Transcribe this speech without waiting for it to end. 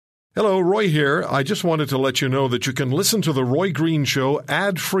Hello, Roy here. I just wanted to let you know that you can listen to The Roy Green Show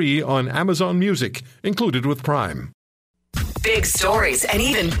ad-free on Amazon Music, included with Prime. Big stories and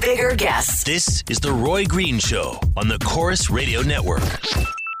even bigger guests. This is The Roy Green Show on the Chorus Radio Network.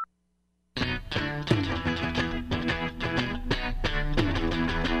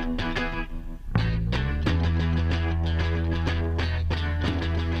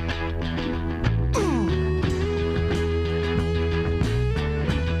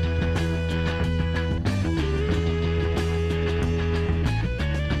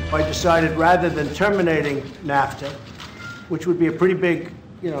 I decided rather than terminating NAFTA, which would be a pretty big,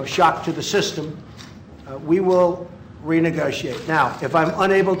 shock to the system, we will renegotiate. Now, if I'm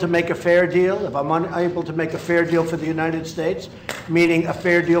unable to make a fair deal, if I'm unable to make a fair deal for the United States, meaning a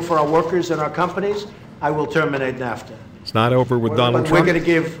fair deal for our workers and our companies, I will terminate NAFTA. It's not over with Donald Trump. We're going to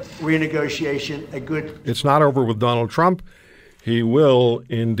give renegotiation a good... It's not over with Donald Trump. He will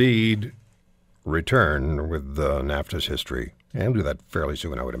indeed return with NAFTA's history. And do that fairly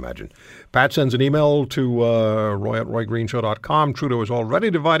soon, I would imagine. Pat sends an email to Roy at RoyGreenshow.com. Trudeau is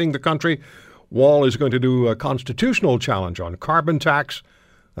already dividing the country. Wall is going to do a constitutional challenge on carbon tax.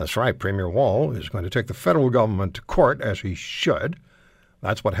 That's right, Premier Wall is going to take the federal government to court, as he should.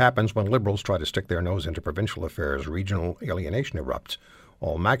 That's what happens when Liberals try to stick their nose into provincial affairs. Regional alienation erupts.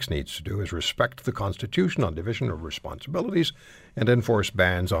 All Max needs to do is respect the Constitution on division of responsibilities and enforce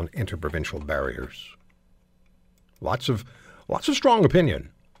bans on interprovincial barriers. Lots of strong opinion.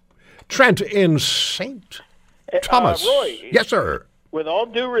 Trent in St. Thomas. Roy. Yes, sir. With all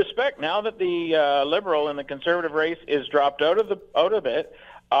due respect, now that the Liberal and the Conservative race is dropped out of it,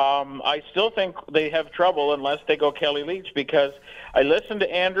 I still think they have trouble unless they go Kelly Leitch, because I listened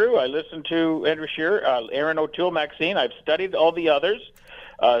to Andrew, I listened to Andrew Scheer, Aaron O'Toole, Maxine. I've studied all the others.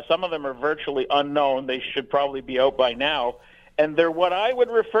 Some of them are virtually unknown. They should probably be out by now. And they're what I would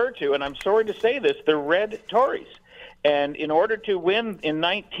refer to, and I'm sorry to say this, they're red Tories. And in order to win in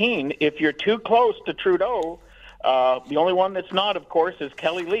 19, if you're too close to Trudeau, the only one that's not, of course, is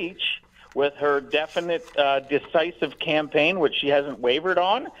Kelly Leitch with her definite, decisive campaign, which she hasn't wavered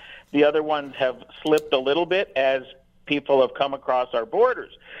on. The other ones have slipped a little bit as people have come across our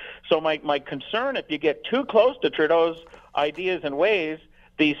borders. So my concern, if you get too close to Trudeau's ideas and ways,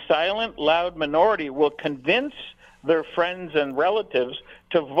 the silent, loud minority will convince their friends and relatives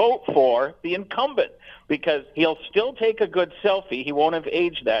to vote for the incumbent, because he'll still take a good selfie. He won't have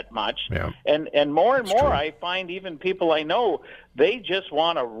aged that much. Yeah. And more and more, I find even people I know, they just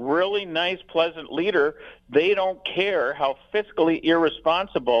want a really nice, pleasant leader. They don't care how fiscally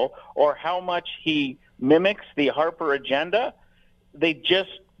irresponsible or how much he mimics the Harper agenda. They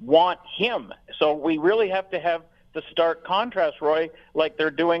just want him. So we really have to have the stark contrast, Roy, like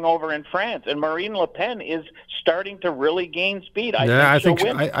they're doing over in France. And Marine Le Pen is starting to really gain speed. I think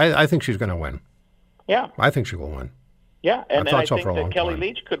she's going to win. Yeah. I think she will win. Yeah, and I think that Kelly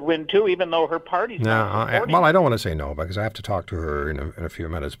Leitch could win, too, even though her party's not supporting. Well, I don't want to say no, because I have to talk to her in a few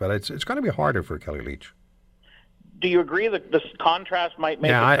minutes, but it's going to be harder for Kelly Leitch. Do you agree that this contrast might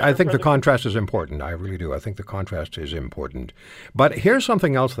make I think the contrast is important. I really do. I think the contrast is important. But here's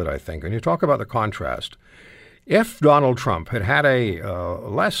something else that I think. When you talk about the contrast, if Donald Trump had a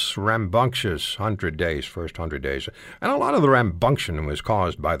less rambunctious first 100 days, and a lot of the rambunctious was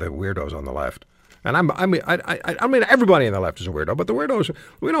caused by the weirdos on the left. And I mean, everybody on the left is a weirdo, but the weirdos,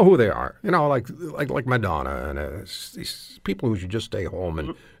 we know who they are. Like Madonna and these people who should just stay home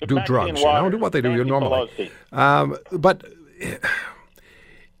and do drugs. Do what they do normally. But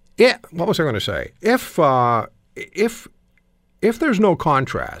what was I going to say? If there's no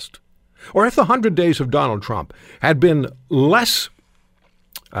contrast, or if the 100 days of Donald Trump had been less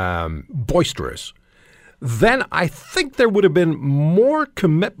boisterous, then I think there would have been more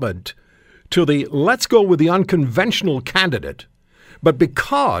commitment to the let's go with the unconventional candidate. But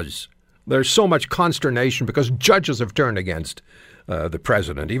because there's so much consternation, because judges have turned against the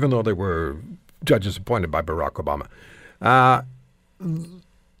president, even though they were judges appointed by Barack Obama,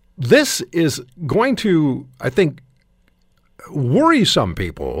 this is going to, I think, worry some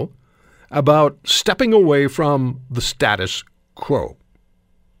people about stepping away from the status quo.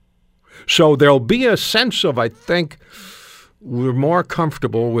 So there'll be a sense of, I think, we're more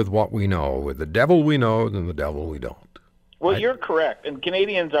comfortable with what we know, with the devil we know than the devil we don't. Well, you're correct. And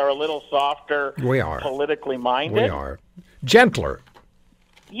Canadians are a little softer, politically minded. We are. Gentler.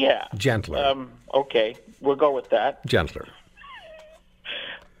 Yeah. Gentler. Okay, we'll go with that. Gentler.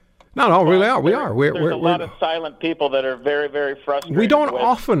 No, really are. We are. There's a lot of silent people that are very, very frustrated. We don't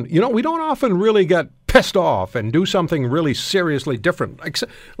often really get pissed off and do something really seriously different. Like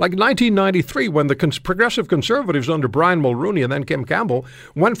 1993, when the progressive Conservatives under Brian Mulroney and then Kim Campbell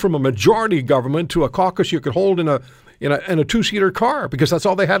went from a majority government to a caucus you could hold in a two-seater car because that's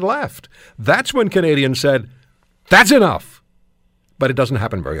all they had left. That's when Canadians said, that's enough. But it doesn't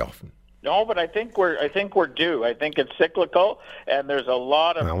happen very often. No, but I think we're due. I think it's cyclical, and there's a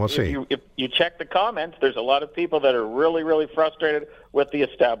lot of. Well, we'll see. If you check the comments, there's a lot of people that are really, really frustrated with the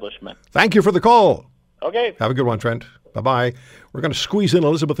establishment. Thank you for the call. Okay. Have a good one, Trent. Bye-bye. We're going to squeeze in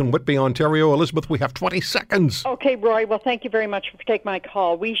Elizabeth in Whitby, Ontario. Elizabeth, we have 20 seconds. Okay, Roy. Well, thank you very much for taking my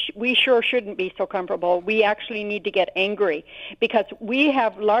call. We sure shouldn't be so comfortable. We actually need to get angry because we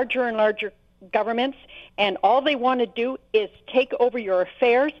have larger and larger governments, and all they want to do is take over your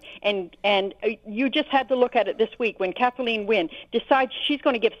affairs. And you just had to look at it this week when Kathleen Wynne decides she's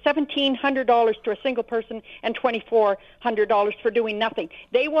going to give $1,700 to a single person and $2,400 for doing nothing.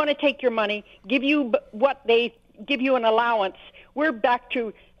 They want to take your money, give you what they give you an allowance. We're back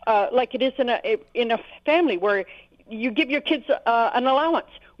to like it is in a family where you give your kids an allowance.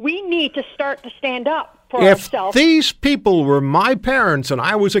 We need to start to stand up for ourselves. If these people were my parents and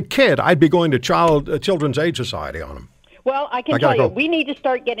I was a kid, I'd be going to Children's Aid Society on them. Well, I can tell you, we need to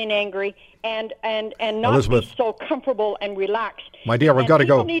start getting angry and not Elizabeth, be so comfortable and relaxed. My dear, we've got to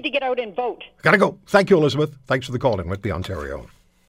go. People need to get out and vote. Got to go. Thank you, Elizabeth. Thanks for the call in Whitby, Ontario.